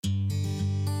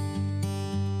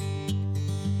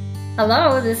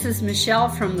Hello, this is Michelle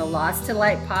from the Lost to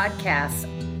Light podcast.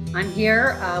 I'm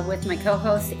here with my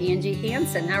co-host Angie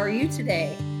Hansen. How are you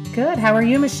today? Good. How are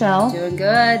you, Michelle? Doing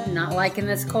good. Not liking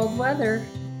this cold weather.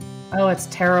 Oh, it's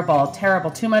terrible.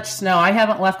 Terrible. Too much snow. I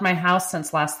haven't left my house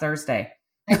since last Thursday.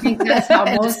 I think that's how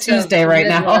most it's Tuesday right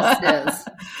Midwest now.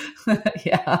 is.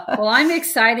 Yeah. Well, I'm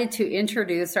excited to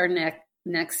introduce our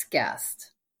next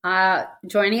guest.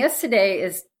 Joining us today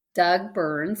is Doug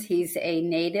Burns. He's a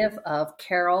native of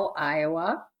Carroll,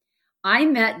 Iowa. I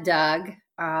met Doug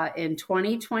in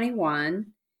 2021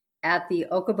 at the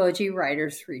Okoboji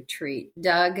Writers Retreat.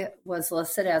 Doug was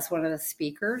listed as one of the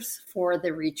speakers for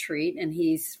the retreat, and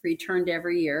he's returned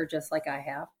every year, just like I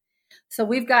have. So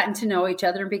we've gotten to know each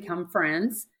other and become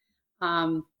friends.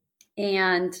 And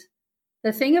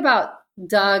the thing about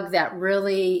Doug that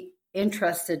really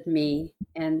interested me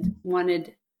and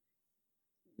wanted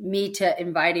me to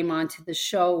invite him onto the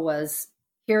show was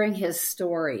hearing his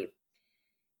story.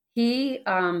 He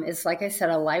is, like I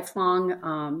said, a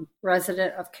lifelong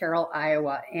resident of Carroll,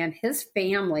 Iowa, and his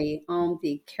family owned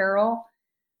the Carroll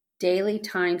Daily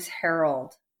Times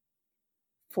Herald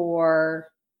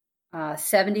for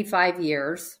 75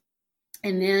 years.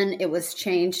 And then it was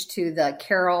changed to the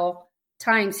Carroll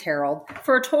Times Herald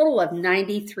for a total of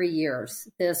 93 years.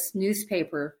 This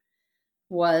newspaper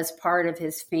was part of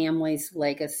his family's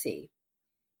legacy.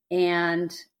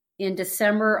 And in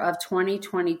December of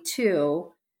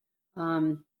 2022,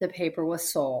 the paper was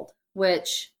sold,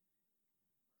 which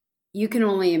you can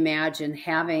only imagine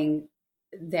having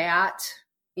that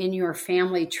in your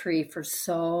family tree for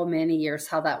so many years,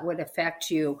 how that would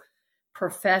affect you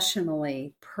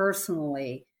professionally,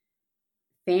 personally,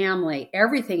 family,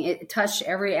 everything. It touched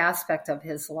every aspect of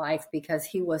his life because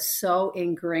he was so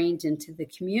ingrained into the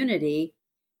community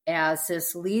as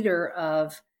this leader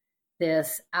of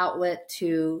this outlet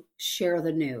to share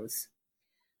the news.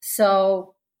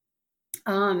 So,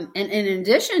 and in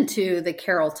addition to the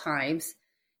Carroll Times,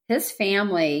 his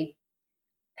family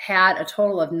had a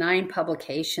total of 9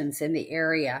 publications in the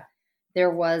area.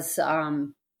 There was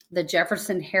the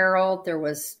Jefferson Herald. There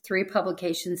was 3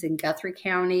 publications in Guthrie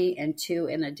County and 2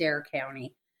 in Adair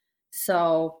County.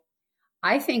 So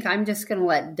I think I'm just going to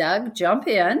let Doug jump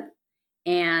in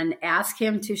and ask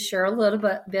him to share a little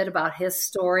bit about his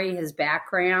story, his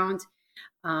background,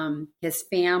 his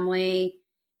family,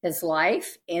 his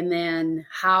life, and then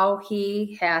how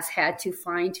he has had to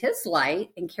find his light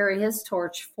and carry his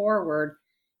torch forward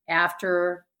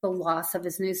after the loss of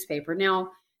his newspaper.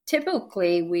 Now,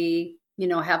 typically we,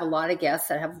 have a lot of guests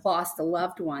that have lost a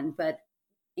loved one, but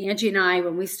Angie and I,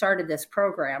 when we started this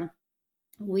program,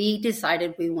 we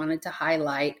decided we wanted to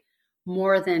highlight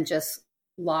more than just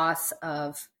loss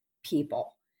of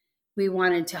people. We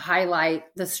wanted to highlight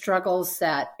the struggles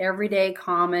that everyday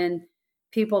common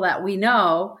people that we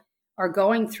know are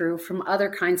going through from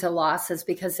other kinds of losses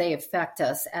because they affect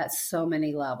us at so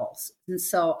many levels. And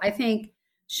so I think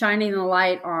shining the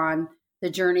light on the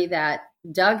journey that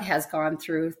Doug has gone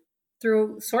through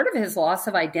sort of his loss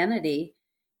of identity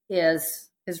is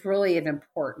really an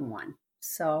important one.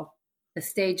 So the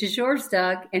stage is yours,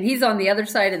 Doug. And he's on the other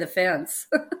side of the fence.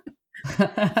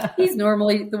 He's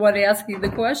normally the one asking the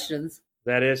questions.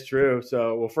 That is true.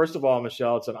 So, well, first of all,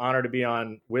 Michelle, it's an honor to be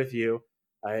on with you.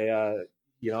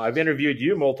 I've interviewed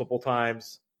you multiple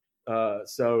times,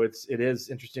 so it is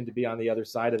interesting to be on the other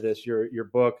side of this. Your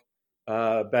book,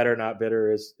 Better Not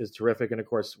Bitter, is terrific, and of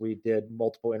course, we did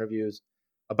multiple interviews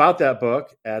about that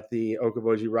book at the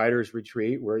Okoboji Writers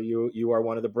Retreat, where you are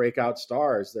one of the breakout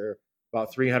stars. There are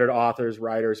about 300 authors,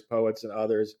 writers, poets, and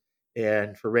others.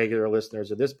 And for regular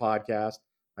listeners of this podcast,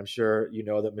 I'm sure you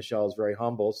know that Michelle is very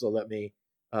humble. So let me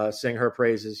sing her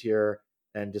praises here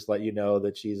and just let you know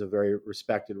that she's a very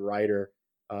respected writer,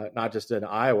 not just in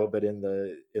Iowa, but in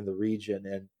the region.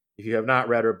 And if you have not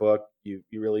read her book, you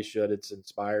really should. It's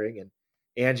inspiring. And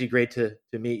Angie, great to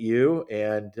meet you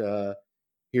and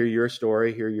hear your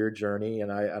story, hear your journey.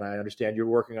 And I understand you're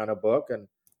working on a book, and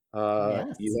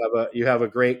Yes. you have a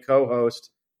great co-host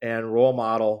and role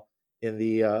model in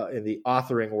the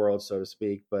authoring world, so to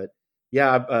speak. But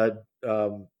yeah,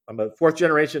 I'm a 4th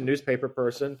generation newspaper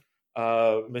person.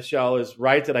 Michelle is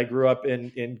right that I grew up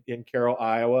in Carroll,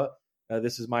 Iowa.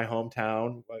 This is my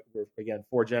hometown. We're, again,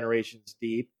 4 generations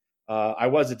deep. I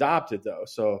was adopted though,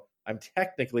 so I'm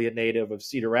technically a native of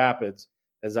Cedar Rapids,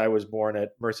 as I was born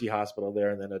at Mercy Hospital there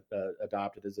and then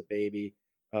adopted as a baby.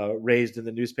 Raised in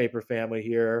the newspaper family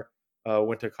here.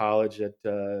 Went to college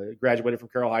graduated from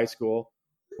Carroll High School.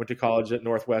 Went to college at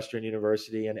Northwestern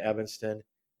University in Evanston,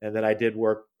 and then I did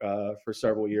work for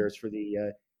several years for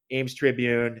the Ames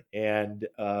Tribune and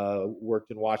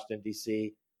worked in Washington,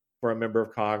 D.C. for a member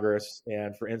of Congress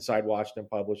and for Inside Washington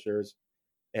Publishers.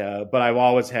 But I've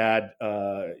always had,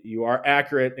 you are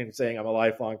accurate in saying I'm a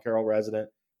lifelong Carroll resident,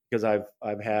 because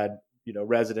I've had,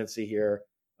 residency here,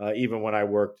 even when I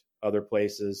worked other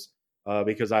places,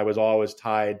 because I was always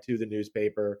tied to the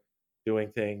newspaper,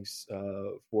 doing things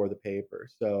for the paper.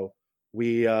 So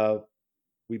we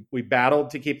battled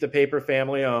to keep the paper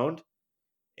family owned,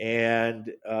 and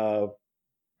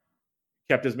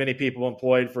kept as many people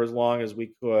employed for as long as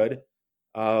we could.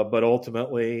 But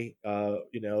ultimately,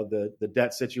 the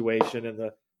debt situation and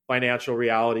the financial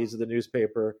realities of the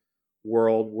newspaper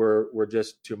world were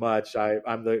just too much.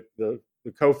 I'm the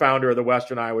co-founder of the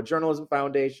Western Iowa Journalism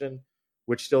Foundation,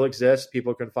 which still exists.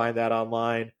 People can find that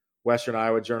online,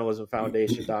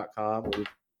 westerniowaajournalismfoundation.com. We've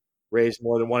raised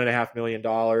more than $1.5 million,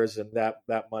 and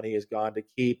that money has gone to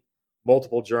keep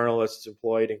multiple journalists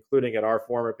employed, including at our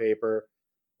former paper,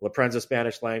 La Prensa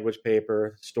Spanish language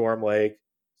paper, Storm Lake,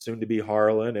 soon to be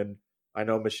Harlan. And I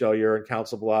know, Michelle, you're in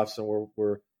Council Bluffs, and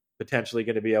we're potentially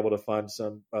going to be able to fund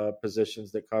some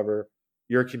positions that cover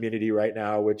your community right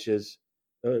now, which is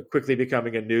quickly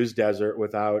becoming a news desert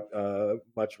without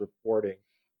much reporting.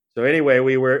 So anyway,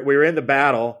 we were in the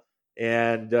battle,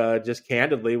 and just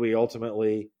candidly, we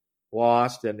ultimately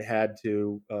lost and had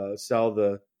to sell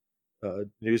the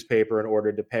newspaper in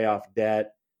order to pay off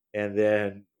debt. And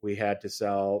then we had to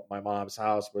sell my mom's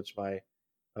house, which my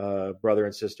brother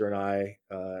and sister and I,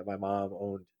 my mom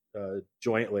owned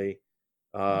jointly,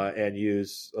 and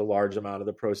use a large amount of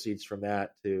the proceeds from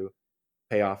that to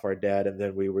pay off our debt. And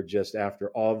then we were just, after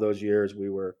all of those years, we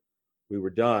were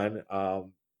done.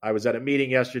 I was at a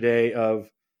meeting yesterday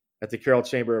at the Carroll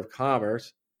Chamber of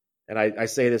Commerce, and I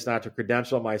say this not to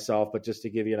credential myself, but just to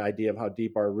give you an idea of how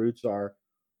deep our roots are.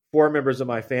 4 members of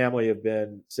my family have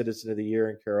been Citizen of the Year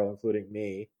in Carroll, including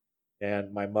me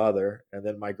and my mother, and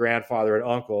then my grandfather and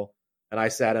uncle. And I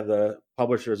sat in the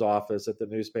publisher's office at the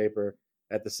newspaper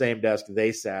at the same desk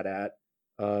they sat at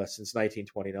since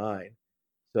 1929.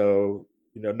 So,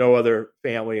 no other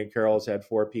family in Carroll has had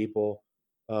 4 people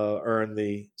earn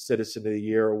the Citizen of the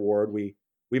Year award. We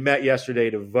met yesterday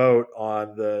to vote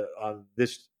on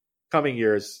this coming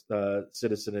year's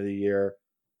Citizen of the Year.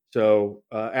 So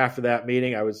after that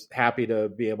meeting, I was happy to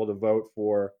be able to vote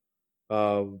for,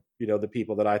 the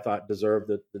people that I thought deserved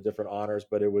the different honors.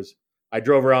 But I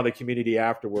drove around the community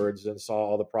afterwards and saw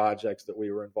all the projects that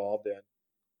we were involved in,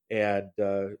 and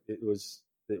it was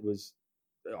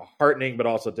heartening, but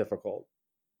also difficult.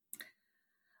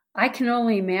 I can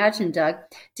only imagine, Doug.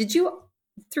 Did you,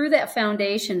 through that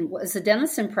foundation, was the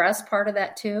Denison Press part of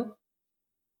that too?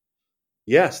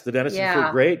 Yes, the Denison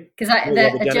Free, great. Because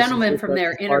a gentleman from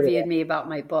there interviewed me about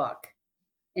my book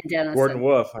in Denison. Gordon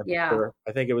Wolf, sure.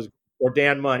 I think it was, or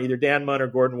Dan Munn, either Dan Munn or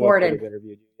Gordon Wolf would have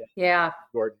interviewed you. Yeah.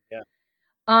 Gordon, yeah.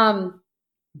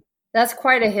 That's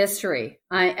quite a history.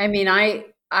 I mean,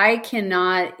 I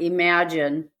cannot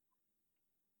imagine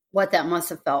what that must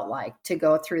have felt like to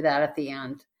go through that at the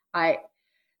end.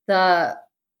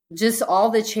 Just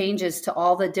all the changes to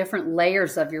all the different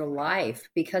layers of your life,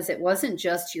 because it wasn't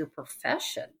just your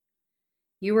profession.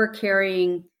 You were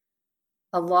carrying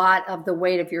a lot of the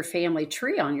weight of your family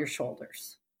tree on your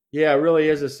shoulders. Yeah, it really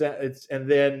is.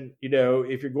 And then,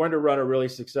 if you're going to run a really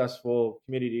successful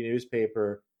community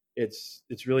newspaper, it's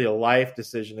really a life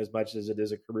decision as much as it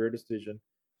is a career decision,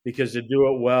 because to do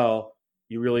it well,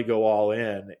 you really go all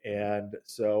in. And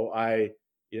so I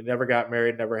never got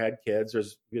married, never had kids.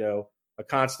 There's, a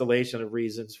constellation of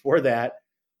reasons for that.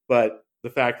 But the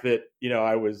fact that,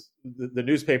 the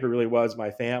newspaper really was my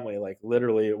family. Like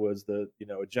literally it was a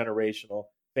generational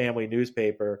family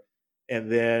newspaper.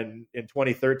 And then in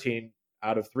 2013,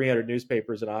 out of 300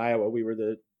 newspapers in Iowa, we were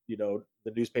the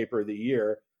newspaper of the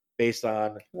year based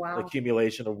on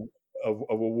accumulation of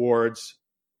awards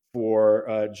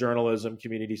for journalism,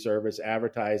 community service,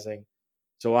 advertising.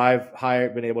 So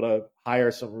I've been able to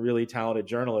hire some really talented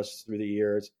journalists through the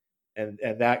years. And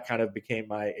that kind of became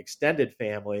my extended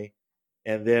family.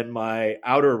 And then my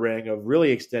outer ring of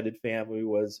really extended family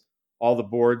was all the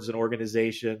boards and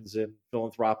organizations and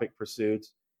philanthropic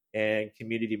pursuits and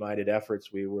community-minded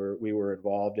efforts we were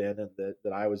involved in, and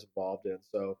that I was involved in.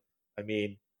 So, I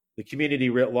mean, the community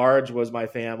writ large was my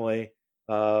family.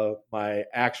 My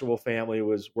actual family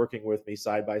was working with me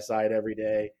side by side every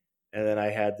day. And then I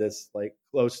had this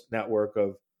close network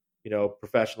of,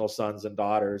 professional sons and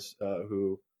daughters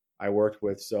who I worked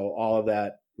with. So all of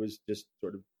that was just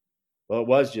it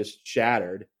was just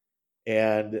shattered.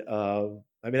 And I'm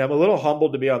a little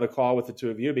humbled to be on the call with the two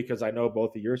of you, because I know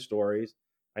both of your stories.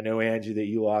 I know, Angie, that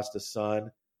you lost a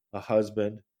son, a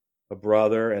husband, a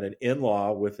brother, and an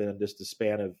in-law within just a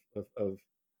span of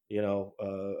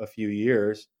a few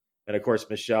years. And of course,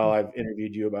 Michelle, I've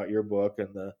interviewed you about your book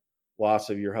and the loss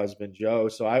of your husband, Joe.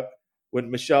 So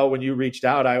when you reached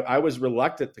out, I was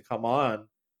reluctant to come on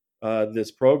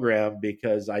this program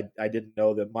because I didn't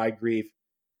know that my grief,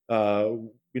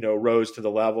 rose to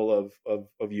the level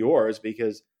of yours,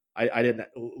 because I didn't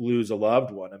lose a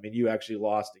loved one. I mean, you actually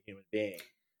lost a human being.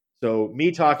 So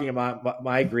me talking about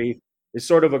my grief is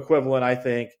sort of equivalent, I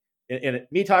think, and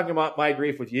me talking about my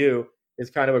grief with you is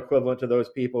kind of equivalent to those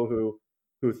people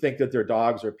who think that their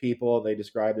dogs are people, and they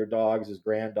describe their dogs as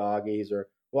grand doggies, or,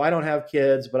 well, I don't have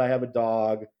kids, but I have a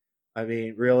dog. I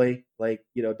mean, really? Like,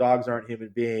 dogs aren't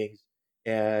human beings,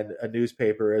 and a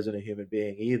newspaper isn't a human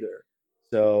being either.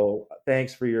 So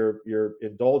thanks for your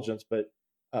indulgence. But,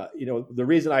 the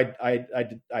reason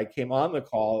I came on the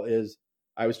call is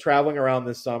I was traveling around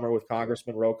this summer with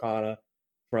Congressman Ro Khanna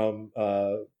from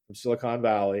Silicon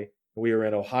Valley. We were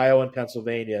in Ohio and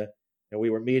Pennsylvania, and we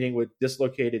were meeting with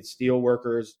dislocated steel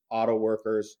workers, auto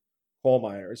workers, coal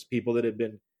miners, people that had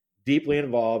been deeply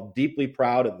involved, deeply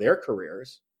proud of their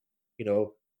careers. I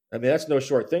mean, that's no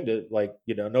short thing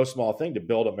no small thing to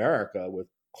build America with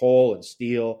coal and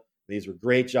steel. These were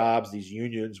great jobs. These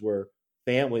unions were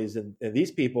families, and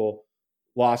these people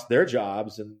lost their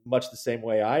jobs in much the same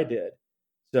way I did.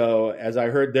 So as I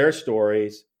heard their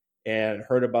stories and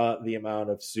heard about the amount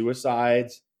of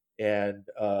suicides and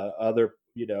other,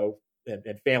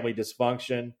 and family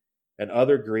dysfunction and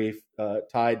other grief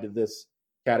tied to this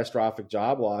catastrophic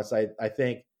job loss, I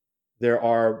think there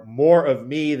are more of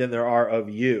me than there are of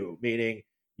you, meaning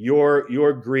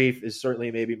your grief is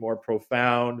certainly maybe more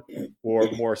profound or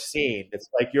more seen. It's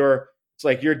like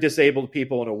you're disabled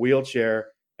people in a wheelchair,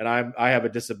 and I have a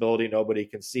disability nobody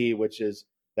can see, which is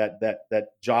that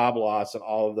job loss and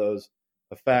all of those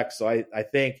effects. So I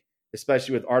think,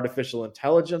 especially with artificial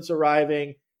intelligence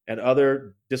arriving and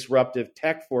other disruptive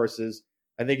tech forces,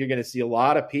 I think you're going to see a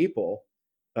lot of people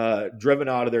driven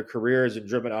out of their careers and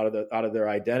driven out of their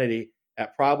identity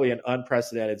at probably an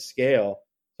unprecedented scale.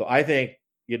 So I think,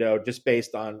 just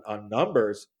based on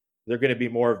numbers, they're going to be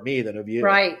more of me than of you.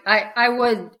 Right. I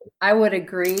would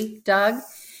agree, Doug.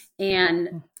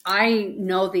 And I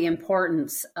know the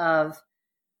importance of,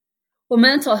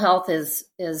 mental health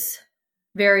is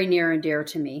very near and dear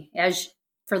to me. As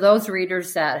for those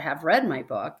readers that have read my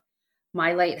book,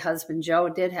 my late husband, Joe,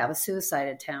 did have a suicide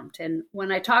attempt. And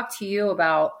when I talked to you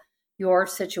about your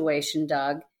situation,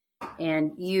 Doug,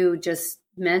 and you just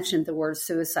mentioned the word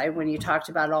suicide when you talked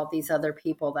about all these other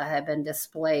people that have been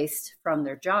displaced from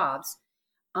their jobs,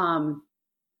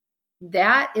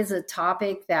 that is a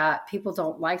topic that people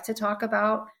don't like to talk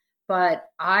about. But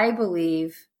I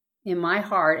believe in my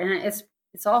heart, and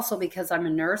it's also because I'm a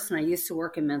nurse and I used to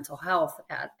work in mental health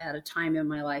at a time in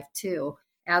my life too,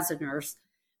 as a nurse.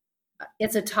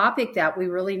 It's a topic that we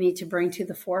really need to bring to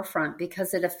the forefront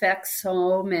because it affects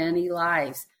so many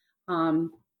lives.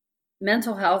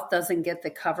 Mental health doesn't get the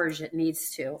coverage it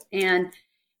needs to. And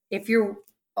if you're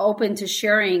open to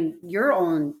sharing your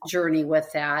own journey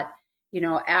with that,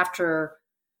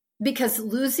 because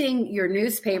losing your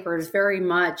newspaper is very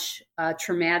much a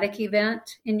traumatic event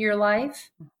in your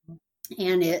life.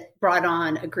 And it brought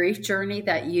on a grief journey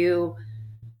that you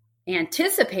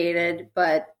anticipated,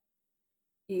 but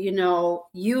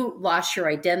you lost your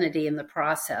identity in the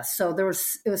process. So it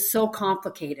was so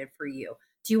complicated for you.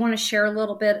 Do you want to share a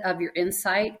little bit of your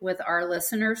insight with our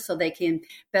listeners so they can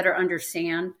better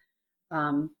understand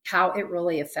how it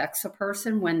really affects a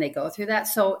person when they go through that?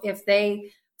 So if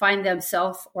they find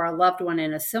themselves or a loved one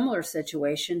in a similar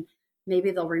situation,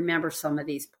 maybe they'll remember some of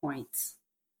these points.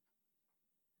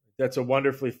 That's a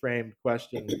wonderfully framed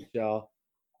question, Michelle.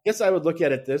 I guess I would look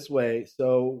at it this way.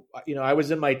 So, I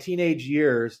was in my teenage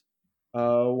years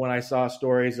when I saw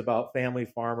stories about family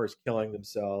farmers killing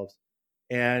themselves.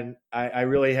 And I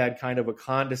really had kind of a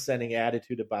condescending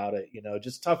attitude about it,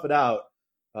 just tough it out.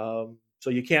 So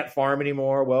you can't farm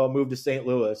anymore? Well, move to St.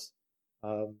 Louis.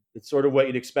 It's sort of what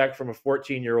you'd expect from a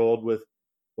 14-year-old with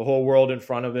the whole world in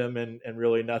front of him and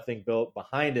really nothing built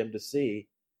behind him to see.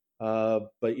 But,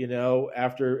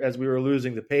 as we were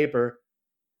losing the paper,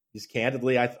 just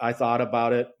candidly, I thought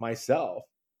about it myself.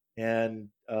 And,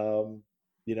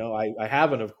 I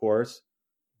haven't, of course,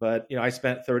 but, I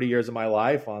spent 30 years of my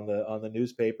life on the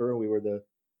newspaper. We were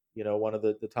one of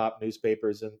the top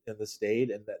newspapers in the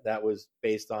state. And that was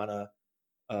based on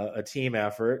a team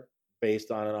effort,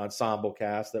 based on an ensemble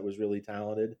cast that was really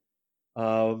talented.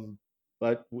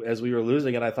 But as we were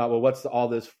losing it, I thought, well, what's all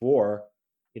this for?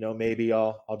 Maybe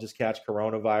I'll just catch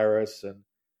coronavirus. And,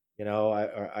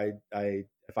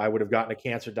 if I would have gotten a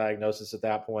cancer diagnosis at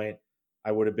that point,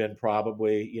 I would have been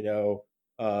probably,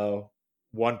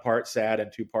 1 part sad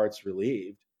and 2 parts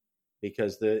relieved.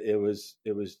 because it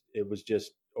was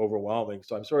just overwhelming.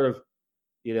 So I'm sort of,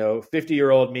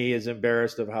 50-year-old me is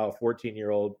embarrassed of how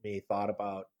 14-year-old me thought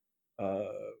about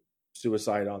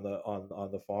suicide on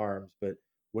the farms. But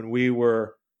when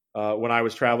when I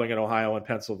was traveling in Ohio and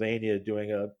Pennsylvania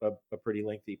doing a pretty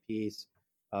lengthy piece,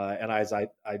 and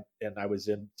I was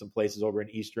in some places over in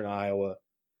eastern Iowa,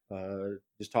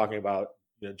 just talking about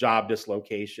job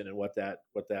dislocation and what that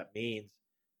means.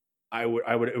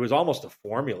 It was almost a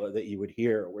formula that you would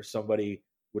hear where somebody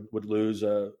would lose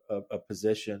a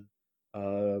position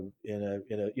in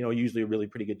a usually a really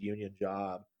pretty good union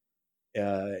job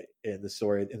in the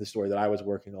story that I was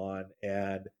working on,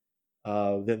 and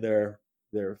then their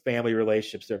family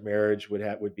relationships, their marriage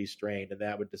would be strained, and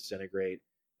that would disintegrate.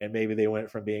 And maybe they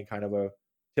went from being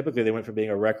typically they went from being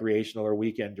a recreational or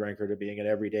weekend drinker to being an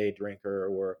everyday drinker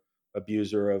or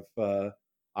abuser of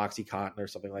OxyContin or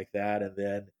something like that. And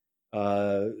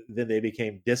then they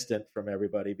became distant from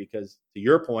everybody because, to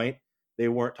your point, they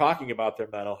weren't talking about their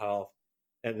mental health.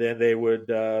 And then they would,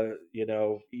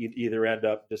 either end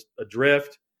up just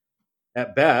adrift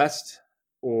at best,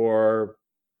 or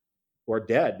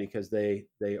dead because they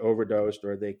overdosed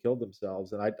or they killed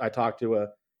themselves. And I talked to a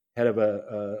head of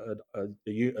a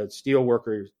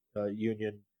steelworkers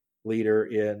union leader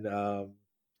in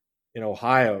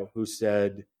Ohio who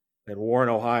said, in Warren,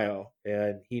 Ohio,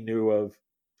 and he knew of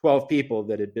 12 people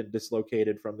that had been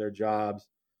dislocated from their jobs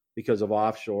because of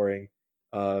offshoring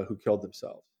who killed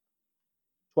themselves.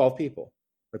 12 people.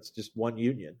 That's just one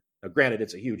union. Now, granted,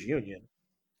 it's a huge union.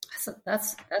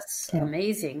 That's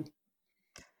amazing.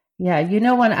 Yeah.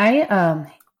 When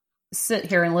I sit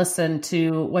here and listen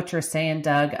to what you're saying,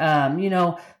 Doug,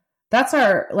 that's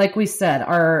like we said,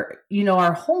 our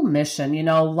whole mission,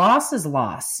 loss is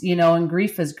loss, and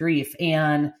grief is grief.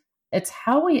 And it's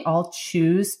how we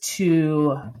choose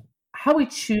to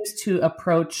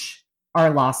approach our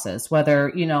losses,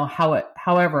 whether,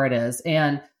 however it is.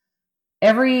 And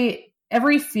every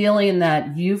feeling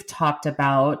that you've talked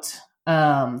about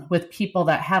with people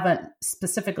that haven't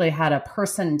specifically had a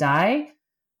person die,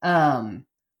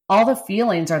 all the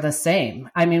feelings are the same.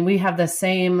 I mean, we have the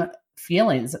same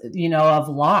feelings, of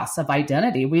loss of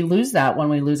identity. We lose that when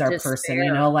we lose our person,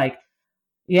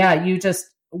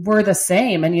 we're the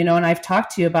same. And, and I've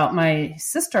talked to you about my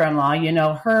sister-in-law,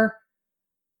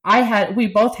 we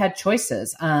both had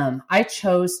choices. I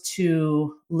chose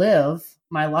to live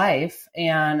my life,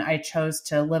 and I chose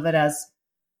to live it as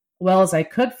well as I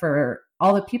could for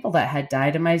all the people that had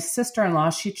died. And my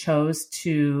sister-in-law, she chose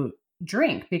to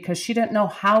drink because she didn't know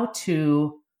how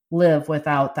to live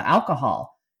without the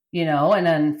alcohol, and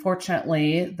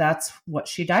unfortunately that's what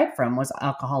she died from, was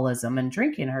alcoholism and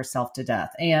drinking herself to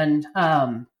death. And,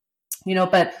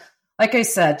 but like I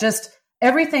said, just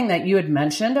everything that you had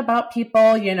mentioned about people,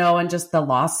 and just the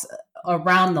loss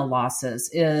around the losses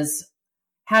is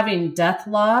having death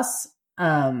loss.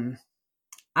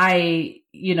 I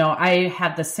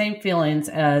had the same feelings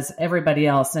as everybody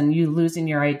else, and you losing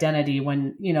your identity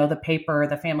when,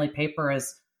 the family paper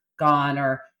is gone,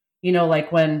 or,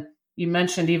 like when you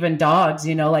mentioned even dogs,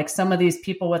 like some of these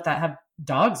people that have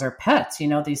dogs or pets,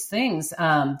 these things,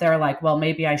 they're like, well,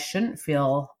 maybe I shouldn't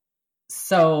feel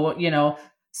so,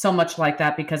 so much like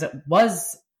that because it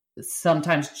was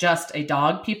sometimes just a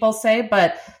dog, people say,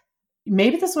 but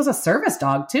maybe this was a service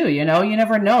dog too, you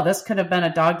never know. This could have been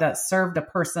a dog that served a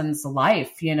person's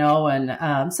life,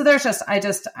 and so there's I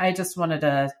just wanted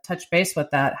to touch base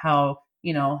with that, how,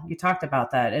 you talked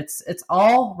about that. It's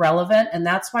all relevant, and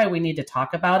that's why we need to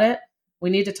talk about it. We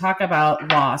need to talk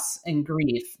about loss and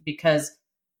grief because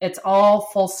it's all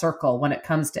full circle when it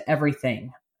comes to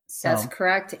everything. So. That's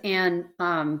correct. And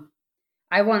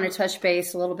I want to touch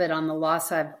base a little bit on the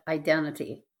loss of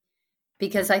identity,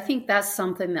 because I think that's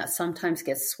something that sometimes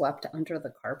gets swept under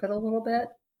the carpet a little bit.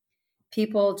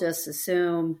 People just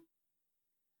assume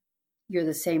you're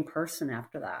the same person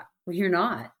after that. Well, you're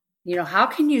not. How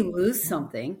can you lose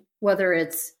something, whether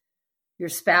it's your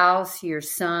spouse, your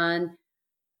son,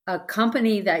 a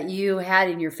company that you had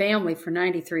in your family for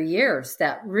 93 years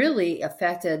that really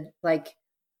affected like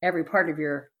every part of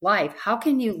your life? How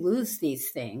can you lose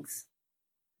these things?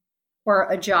 Or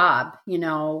a job,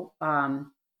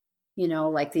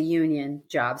 like the union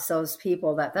jobs, those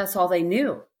people that's all they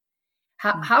knew.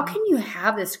 How can you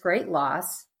have this great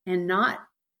loss and not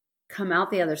come out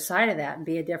the other side of that and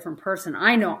be a different person?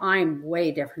 I know I'm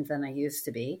way different than I used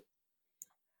to be.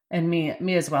 And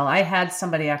me as well. I had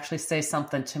somebody actually say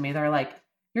something to me. They're like,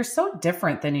 you're so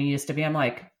different than you used to be. I'm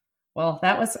like, well,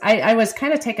 I was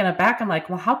kind of taken aback. I'm like,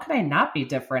 well, how could I not be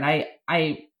different?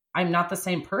 I'm not the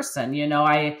same person.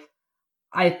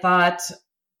 I thought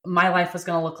my life was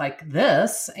going to look like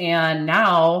this. And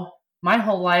now my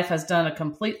whole life has done a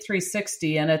complete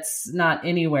 360 and it's not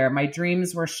anywhere. My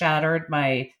dreams were shattered.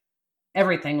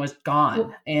 Everything was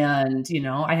gone. And,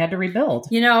 I had to rebuild.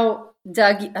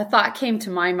 Doug, a thought came to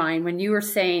my mind when you were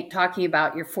talking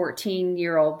about your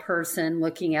 14-year-old person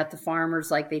looking at the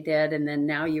farmers like they did. And then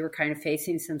now you were kind of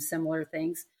facing some similar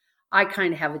things. I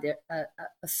kind of have a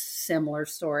similar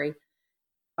story.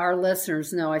 Our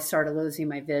listeners know I started losing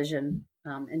my vision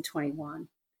in 21.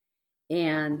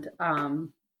 And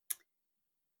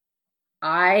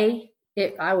I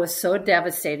was so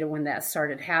devastated when that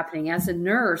started happening. As a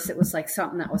nurse, it was like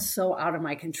something that was so out of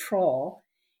my control.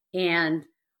 And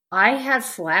I had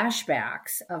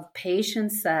flashbacks of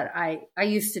patients that I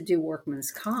used to do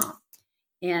workman's comp.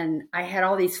 And I had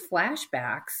all these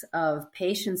flashbacks of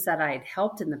patients that I had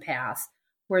helped in the past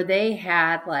where they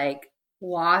had like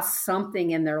lost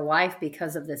something in their life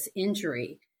because of this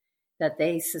injury that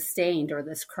they sustained or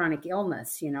this chronic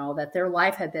illness, that their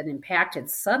life had been impacted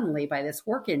suddenly by this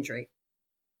work injury.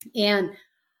 And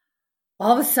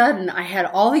all of a sudden I had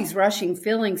all these rushing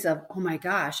feelings of, oh my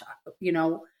gosh,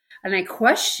 and I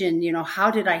questioned,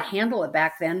 how did I handle it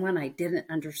back then when I didn't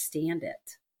understand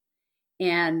it?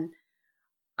 And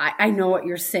I know what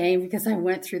you're saying because I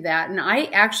went through that. And I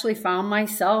actually found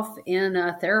myself in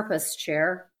a therapist's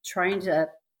chair trying to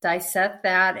dissect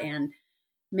that and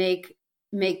make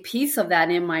peace of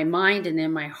that in my mind and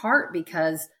in my heart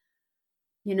because,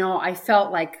 I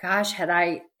felt like, gosh, had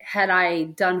I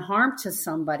done harm to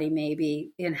somebody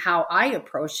maybe in how I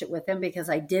approached it with them because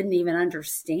I didn't even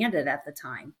understand it at the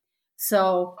time.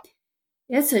 So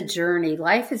it's a journey.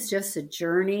 Life is just a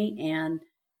journey and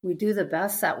we do the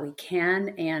best that we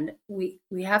can. And we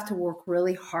have to work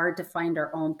really hard to find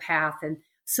our own path. And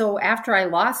so after I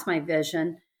lost my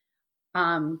vision,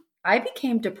 I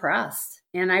became depressed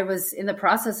and I was in the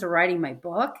process of writing my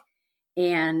book.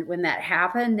 And when that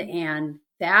happened, and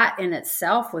that in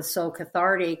itself was so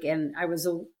cathartic, and I was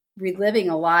reliving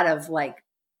a lot of like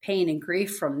pain and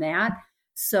grief from that.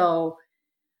 So,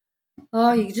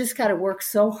 you just got to work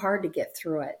so hard to get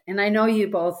through it. And I know you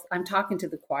both, I'm talking to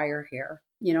the choir here.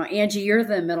 Angie, you're in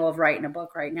the middle of writing a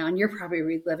book right now, and you're probably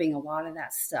reliving a lot of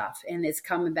that stuff, and it's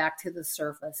coming back to the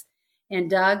surface. And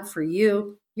Doug, for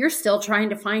you, you're still trying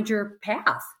to find your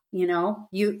path.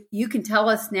 You can tell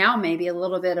us now maybe a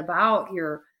little bit about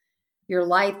your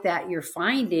life that you're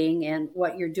finding and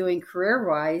what you're doing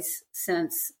career-wise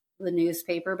since the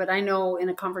newspaper. But I know in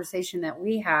a conversation that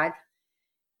we had,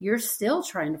 you're still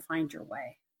trying to find your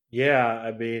way. Yeah,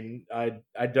 I mean, I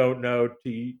don't know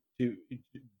to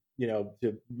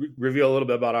reveal a little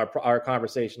bit about our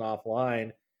conversation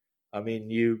offline. I mean,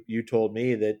 you told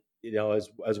me that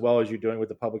as well as you're doing with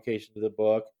the publication of the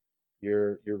book,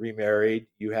 you're remarried.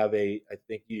 You have I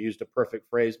think you used a perfect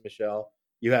phrase, Michelle.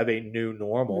 You have a new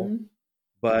normal, mm-hmm.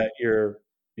 but you're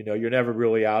never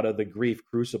really out of the grief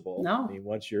crucible. No, I mean,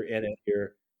 once you're in it,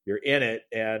 you're in it,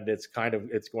 and it's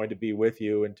going to be with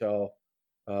you until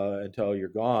you're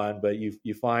gone. But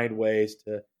you find ways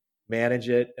to manage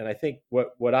it. And I think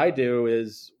what I do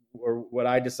is, or what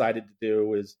I decided to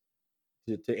do is,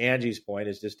 to Angie's point,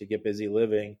 is just to get busy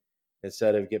living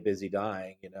instead of get busy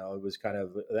dying. It was kind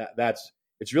of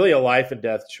it's really a life and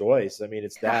death choice. I mean,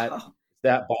 it's that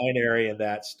binary and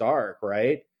that stark,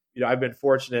 right? I've been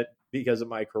fortunate because of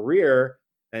my career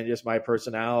and just my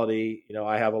personality.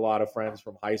 I have a lot of friends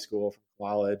from high school, from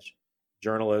college,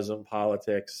 journalism,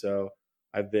 politics. So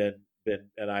I've been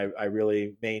and I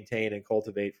really maintain and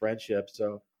cultivate friendships.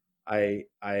 So I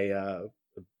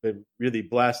been really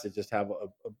blessed to just have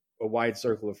a wide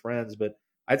circle of friends. But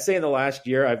I'd say in the last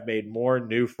year, I've made more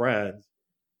new friends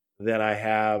than I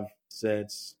have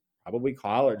since probably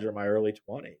college or my early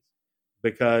 20s,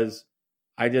 because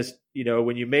I just,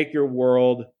 when you make your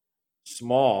world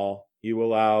small, you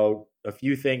allow a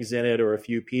few things in it or a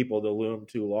few people to loom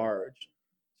too large.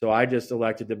 So I just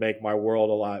elected to make my world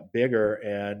a lot bigger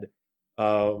and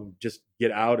just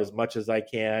get out as much as I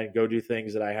can, go do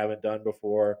things that I haven't done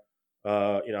before.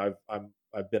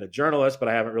 I've been a journalist, but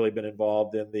I haven't really been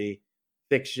involved in the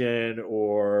fiction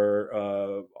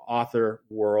or author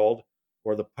world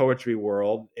or the poetry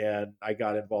world. And I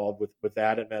got involved with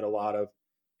that and met a lot of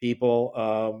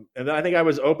people. And then I think I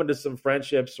was open to some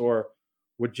friendships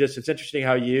it's interesting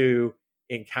how you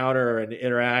encounter and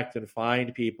interact and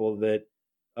find people that,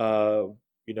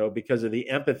 because of the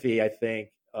empathy, I think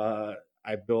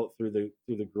I built through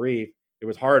the grief. It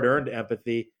was hard-earned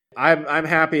empathy. I'm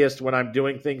happiest when I'm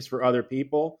doing things for other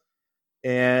people.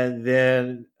 And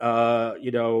then,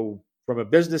 from a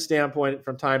business standpoint,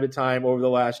 from time to time over the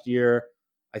last year,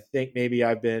 I think maybe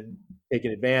I've been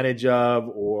taken advantage of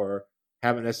or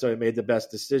haven't necessarily made the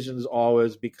best decisions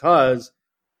always, because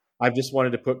I've just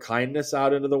wanted to put kindness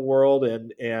out into the world.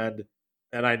 And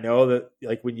I know that,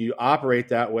 like, when you operate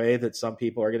that way, that some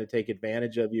people are going to take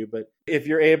advantage of you. But if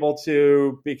you're able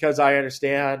to, because I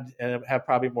understand and have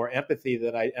probably more empathy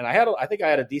than I think I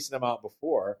had a decent amount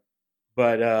before,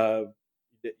 but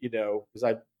because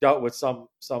I've dealt with some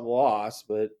loss.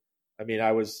 But I mean,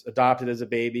 I was adopted as a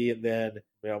baby, and then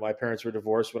my parents were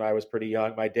divorced when I was pretty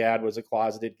young. My dad was a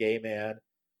closeted gay man,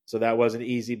 so that wasn't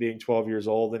easy, being 12 years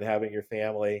old and having your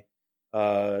family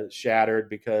shattered.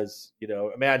 Because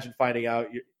imagine finding out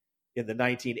in the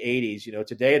 1980s.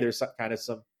 Today there's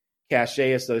some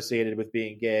cachet associated with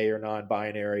being gay or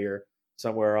non-binary or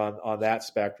somewhere on that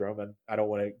spectrum. And I don't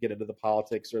want to get into the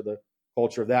politics or the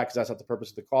culture of that, because that's not the purpose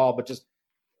of the call. But just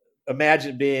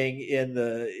imagine being in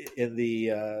the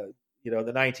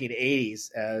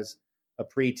 1980s as a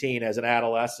preteen, as an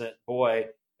adolescent boy,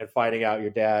 and finding out your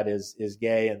dad is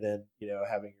gay, and then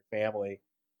having your family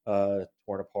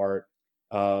torn apart.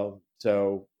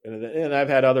 So and I've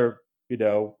had other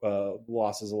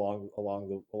losses along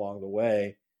the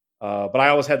way, but I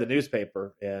always had the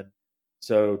newspaper, and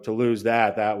so to lose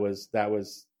that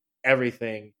was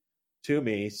everything to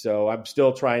me. So I'm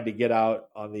still trying to get out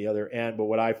on the other end. But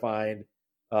what I find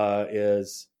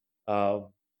is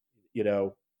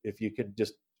if you can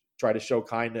just try to show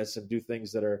kindness and do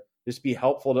things that are just be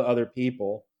helpful to other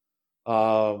people,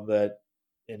 and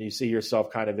you see yourself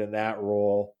kind of in that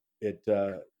role, you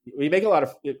make a lot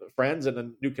of friends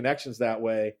and new connections that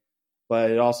way, but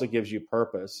it also gives you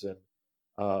purpose. And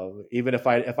even if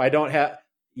I don't have,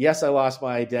 yes, I lost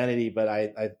my identity, but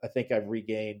I think I've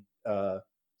regained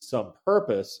some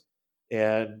purpose.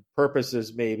 And purpose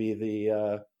is maybe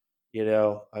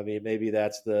maybe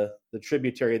that's the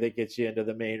tributary that gets you into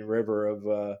the main river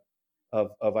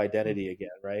of identity again,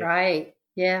 right? Right.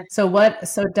 Yeah. So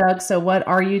Doug, what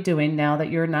are you doing now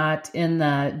that you're not in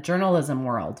the journalism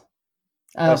world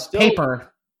of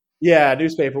paper? Yeah,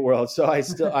 newspaper world. So I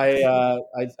still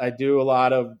I do a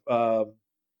lot of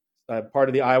part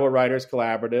of the Iowa Writers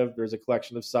Collaborative. There's a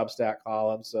collection of Substack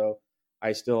columns, so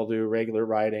I still do regular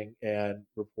writing and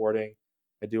reporting.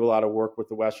 I do a lot of work with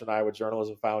the Western Iowa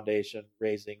Journalism Foundation,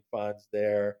 raising funds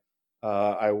there.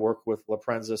 I work with La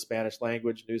Prensa Spanish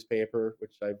language newspaper,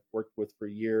 which I've worked with for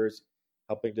years,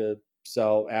 helping to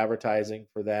sell advertising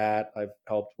for that. I've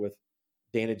helped with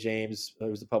Dana James,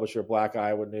 who's the publisher of Black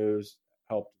Iowa News,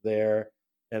 helped there.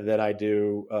 And then I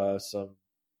do some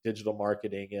digital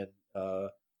marketing and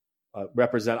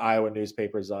represent Iowa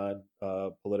newspapers on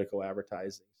political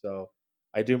advertising. So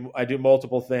I do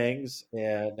multiple things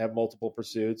and have multiple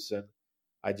pursuits. And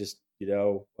I just, I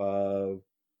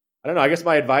don't know. I guess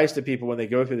my advice to people when they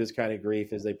go through this kind of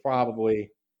grief is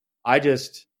I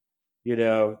just,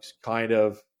 kind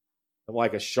of, I'm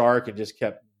like a shark and just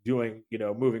kept doing,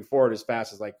 moving forward as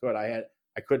fast as I could. I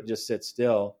couldn't just sit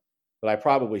still, but I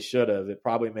probably should have. It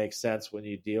probably makes sense when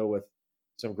you deal with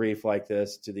some grief like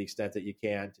this, to the extent that you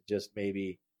can, to just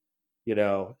maybe,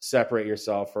 separate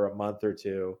yourself for a month or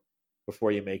two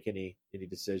before you make any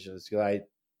decisions. Because I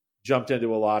jumped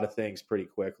into a lot of things pretty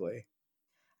quickly.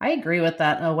 I agree with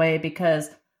that in a way, because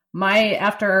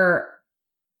after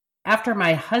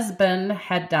my husband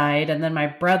had died and then my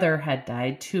brother had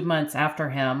died 2 months after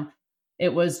him,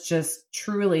 it was just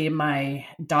truly my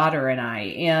daughter and I,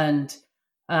 and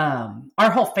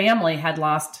our whole family had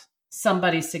lost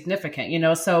somebody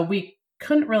significant, so we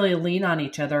couldn't really lean on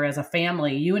each other as a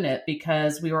family unit,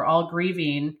 because we were all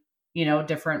grieving,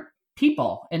 different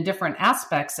people in different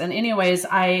aspects. And anyways,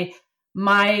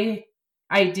 my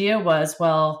idea was,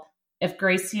 well, if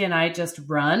Gracie and I just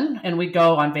run and we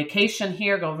go on vacation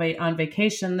here, go on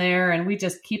vacation there, and we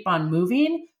just keep on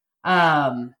moving,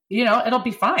 it'll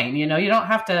be fine. You don't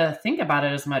have to think about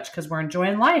it as much because we're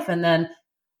enjoying life. And then,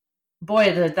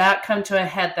 boy, did that come to a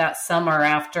head that summer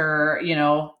after,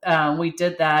 we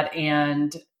did that,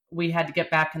 and we had to get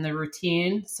back in the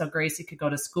routine so Gracie could go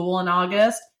to school in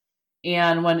August.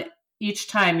 And each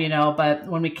time, but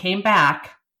when we came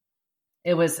back,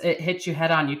 it hit you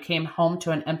head on. You came home to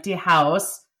an empty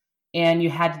house and you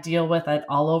had to deal with it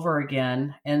all over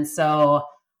again. And so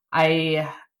I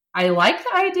like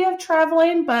the idea of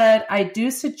traveling, but I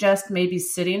do suggest maybe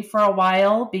sitting for a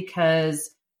while, because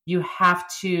you have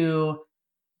to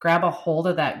grab a hold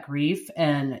of that grief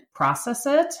and process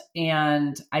it.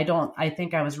 And I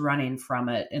think I was running from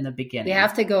it in the beginning. You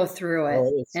have to go through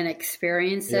it and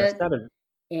experience it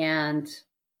and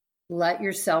let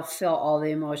yourself feel all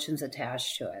the emotions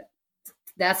attached to it.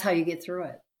 That's how you get through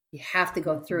it. You have to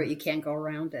go through it. You can't go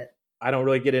around it. I don't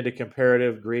really get into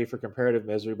comparative grief or comparative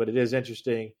misery, but it is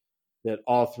interesting that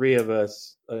all three of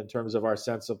us, in terms of our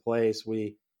sense of place,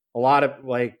 a lot of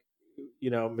like,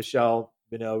 Michelle,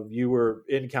 you were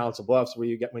in Council Bluffs when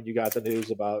you got the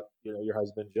news about, your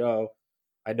husband, Joe.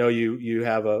 I know you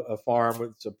have a farm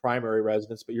with some primary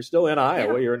residence, but you're still in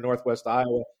Iowa. Yeah. You're in Northwest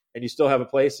Iowa, and you still have a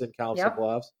place in Council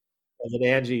Bluffs. And then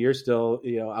Angie, you're still,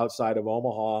 outside of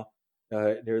Omaha,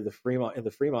 near in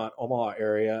the Fremont, Omaha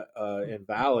area, in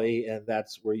Valley, and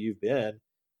that's where you've been.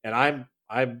 And I'm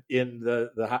in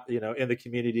in the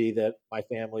community that my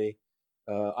family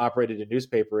operated a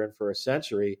newspaper in for a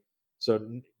century.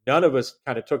 So none of us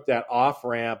kind of took that off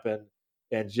ramp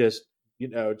and just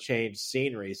changed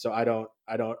scenery. So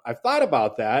I've thought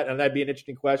about that, and that'd be an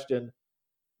interesting question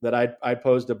that I'd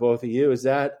pose to both of you. Is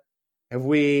that, have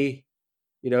we,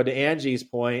 to Angie's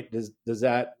point, does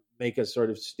that make us sort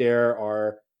of stare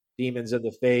our demons in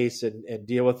the face and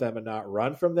deal with them and not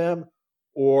run from them?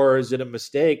 Or is it a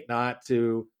mistake not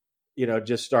to,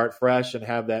 just start fresh and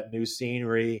have that new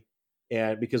scenery?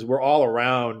 And because we're all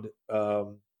around,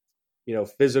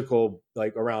 physical,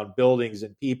 like around buildings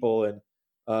and people, and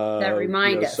that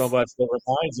remind us so much that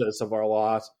reminds us of our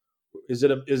loss.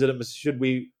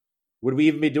 Would we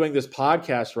even be doing this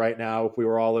podcast right now if we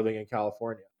were all living in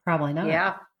California? Probably not.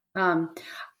 Yeah. I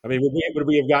mean, would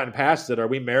we have gotten past it? Are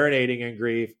we marinating in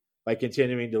grief by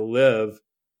continuing to live?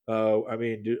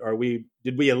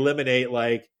 Did we eliminate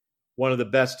like one of the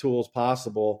best tools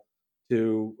possible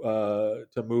to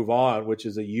move on, which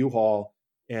is a U-Haul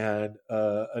and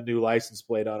a new license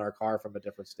plate on our car from a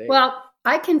different state? Well,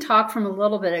 I can talk from a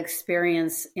little bit of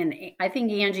experience. I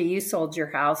think, Angie, you sold your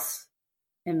house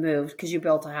and moved because you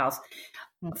built a house.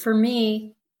 For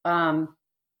me,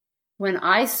 when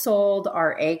I sold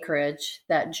our acreage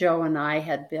that Joe and I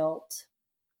had built,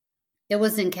 it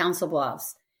was in Council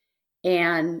Bluffs.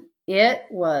 And it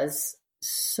was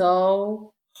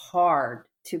so hard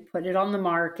to put it on the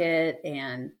market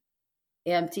and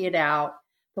empty it out.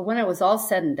 But when it was all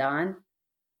said and done,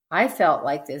 I felt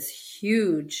like this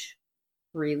huge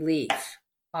relief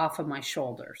off of my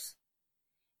shoulders.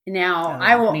 Now,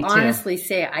 I will honestly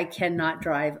say I cannot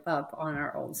drive up on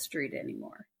our old street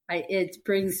anymore. It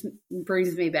brings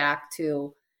me back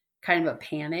to kind of a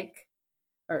panic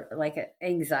or like an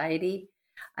anxiety.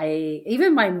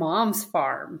 Even my mom's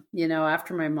farm,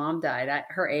 after my mom died,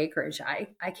 her acreage,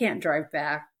 I can't drive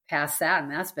back past that.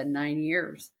 And that's been 9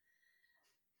 years.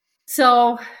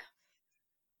 So,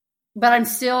 but I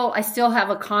still have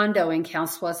a condo in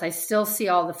Council Bluffs. I still see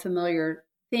all the familiar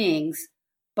things,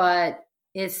 but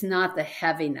it's not the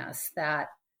heaviness that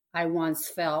I once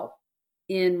felt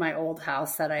in my old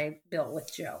house that I built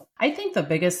with Joe. I think the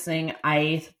biggest thing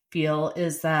I feel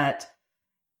is that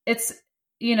there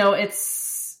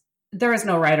is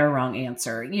no right or wrong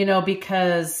answer,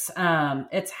 because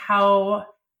it's how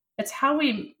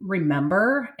we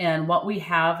remember and what we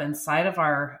have inside of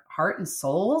our heart and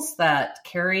souls that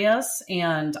carry us.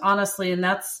 And honestly, and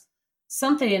that's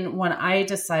something when I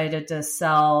decided to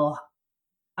sell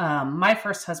my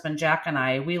first husband, Jack,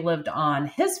 and we lived on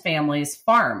his family's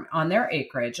farm on their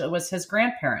acreage. It was his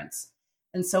grandparents.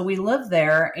 And so we lived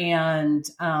there and,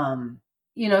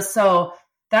 so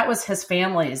that was his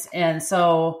family's. And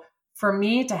so for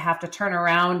me to have to turn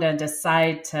around and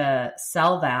decide to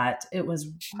sell that, it was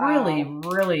really,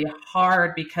 really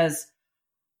hard because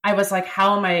I was like,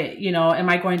 how am I, am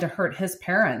I going to hurt his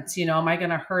parents? Am I going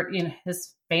to hurt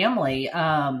his family?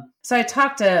 So I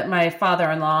talked to my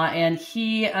father-in-law and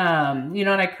he, and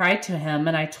I cried to him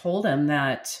and I told him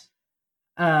that,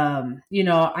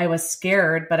 I was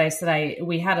scared, but I said,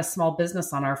 we had a small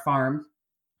business on our farm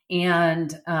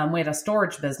and we had a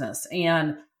storage business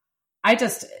and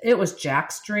it was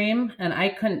Jack's dream and I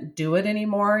couldn't do it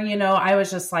anymore. I was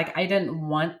just like, I didn't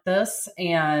want this.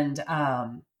 And,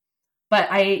 but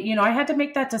I had to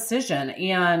make that decision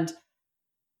and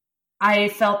I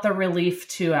felt the relief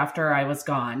too after I was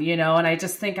gone, and I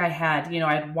just think I had,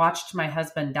 I'd watched my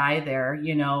husband die there,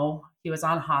 he was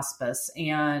on hospice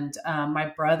and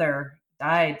my brother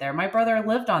died there. My brother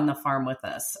lived on the farm with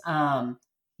us.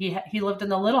 He lived in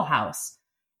the little house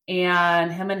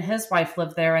and him and his wife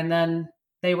lived there and then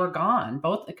they were gone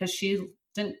both because she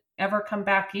didn't ever come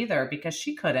back either because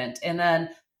she couldn't. And then,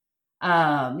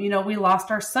 we lost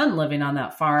our son living on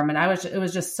that farm and it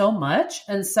was just so much.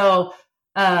 And so,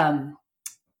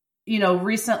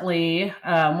 recently,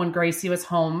 when Gracie was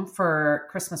home for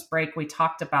Christmas break, we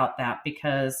talked about that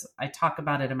because I talk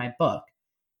about it in my book.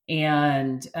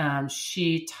 And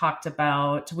she talked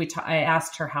about, I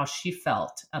asked her how she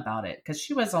felt about it because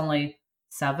she was only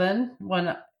 7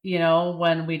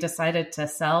 when we decided to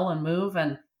sell and move.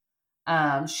 And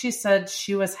she said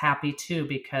she was happy too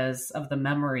because of the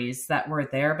memories that were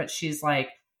there. But she's like,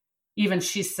 even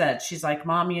she said, she's like,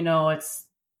 Mom,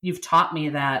 you've taught me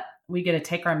that we get to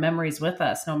take our memories with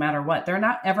us no matter what. They're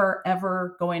not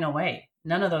ever going away.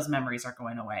 None of those memories are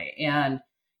going away. And,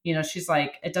 she's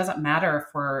like, it doesn't matter if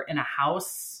we're in a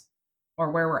house or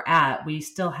where we're at, we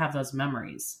still have those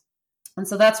memories. And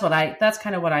so that's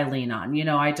kind of what I lean on.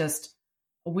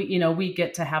 We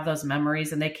get to have those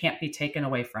memories and they can't be taken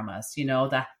away from us.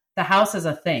 The house is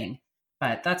a thing,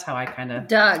 but that's how I kind of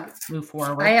Doug, move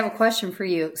forward. I have a question for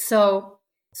you. So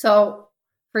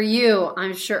for you,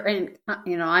 I'm sure, and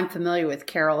I'm familiar with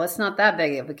Carroll. It's not that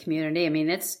big of a community. I mean,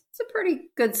 it's a pretty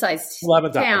good sized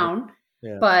town,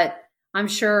 but I'm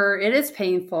sure it is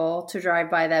painful to drive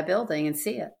by that building and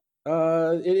see it.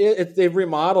 They've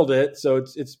remodeled it, so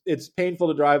it's painful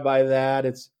to drive by that.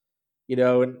 It's in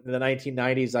the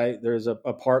 1990s, there's a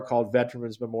park called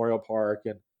Veterans Memorial Park,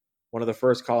 and one of the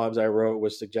first columns I wrote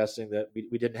was suggesting that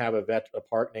we didn't have a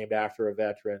park named after a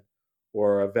veteran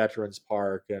or a veterans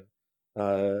park, and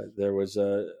there was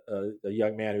a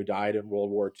young man who died in World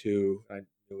War II. I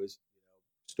knew his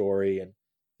story and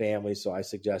family, so I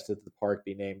suggested that the park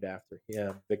be named after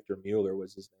him. Victor Mueller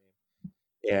was his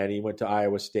name, and he went to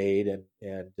Iowa State, and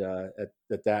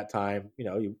at that time,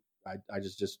 I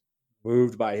just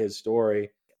moved by his story.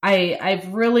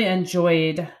 I've really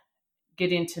enjoyed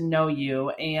getting to know you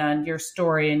and your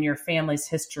story and your family's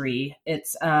history.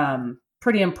 It's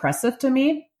pretty impressive to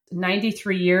me.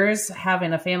 93 years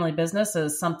having a family business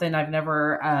is something I've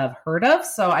never heard of.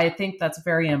 So I think that's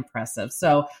very impressive.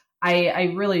 So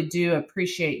I really do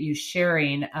appreciate you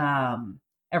sharing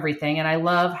everything. And I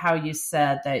love how you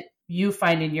said that you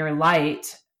finding your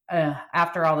light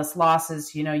after all this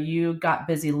losses, you got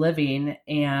busy living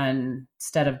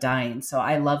instead of dying. So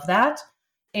I love that.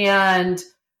 And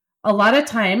a lot of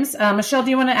times, Michelle,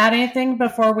 do you want to add anything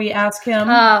before we ask him?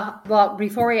 Well,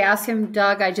 before we ask him,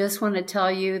 Doug, I just want to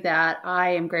tell you that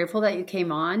I am grateful that you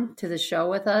came on to the show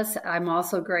with us. I'm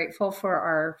also grateful for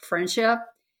our friendship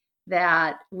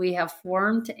that we have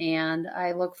formed, and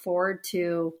I look forward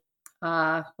to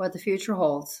what the future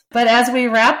holds. But as we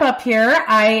wrap up here,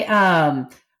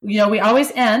 we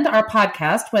always end our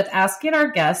podcast with asking our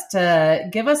guests to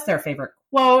give us their favorite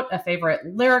quote, a favorite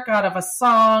lyric out of a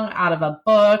song, out of a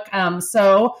book.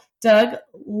 So, Doug,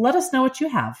 let us know what you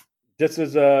have. This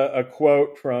is a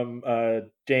quote from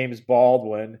James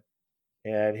Baldwin,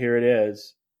 and here it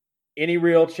is. Any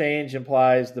real change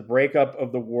implies the breakup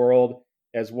of the world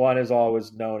as one has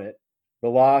always known it, the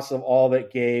loss of all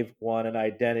that gave one an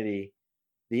identity,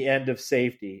 the end of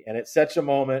safety. And at such a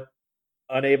moment,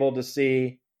 unable to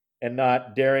see and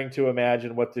not daring to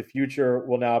imagine what the future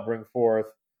will now bring forth,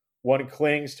 one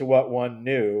clings to what one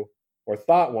knew or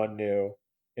thought one knew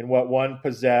and what one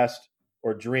possessed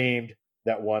or dreamed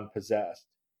that one possessed.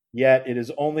 Yet it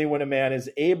is only when a man is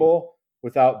able,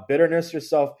 without bitterness or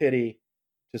self-pity,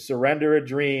 to surrender a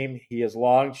dream he has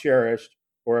long cherished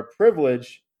or a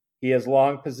privilege he has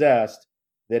long possessed,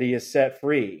 that he is set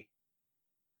free.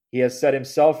 He has set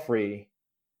himself free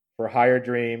for higher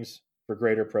dreams, for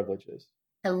greater privileges.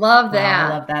 I love that.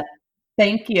 Wow, I love that.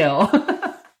 Thank you.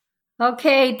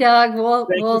 Okay, Doug.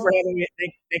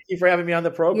 Thank you for having me on the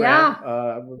program.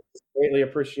 Yeah. Greatly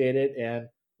appreciate it, and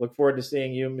look forward to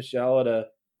seeing you, Michelle,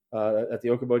 at the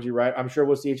Okoboji Ride. I'm sure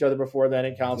we'll see each other before then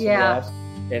in Council Bluffs.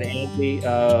 And Angie,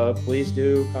 please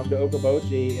do come to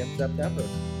Okoboji in September.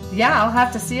 Yeah, I'll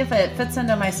have to see if it fits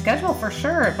into my schedule for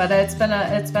sure. But it's been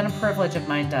a privilege of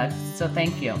mine, Doug. So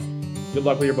thank you. Good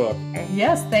luck with your book.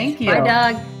 Yes, thank you. Bye,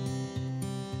 Doug.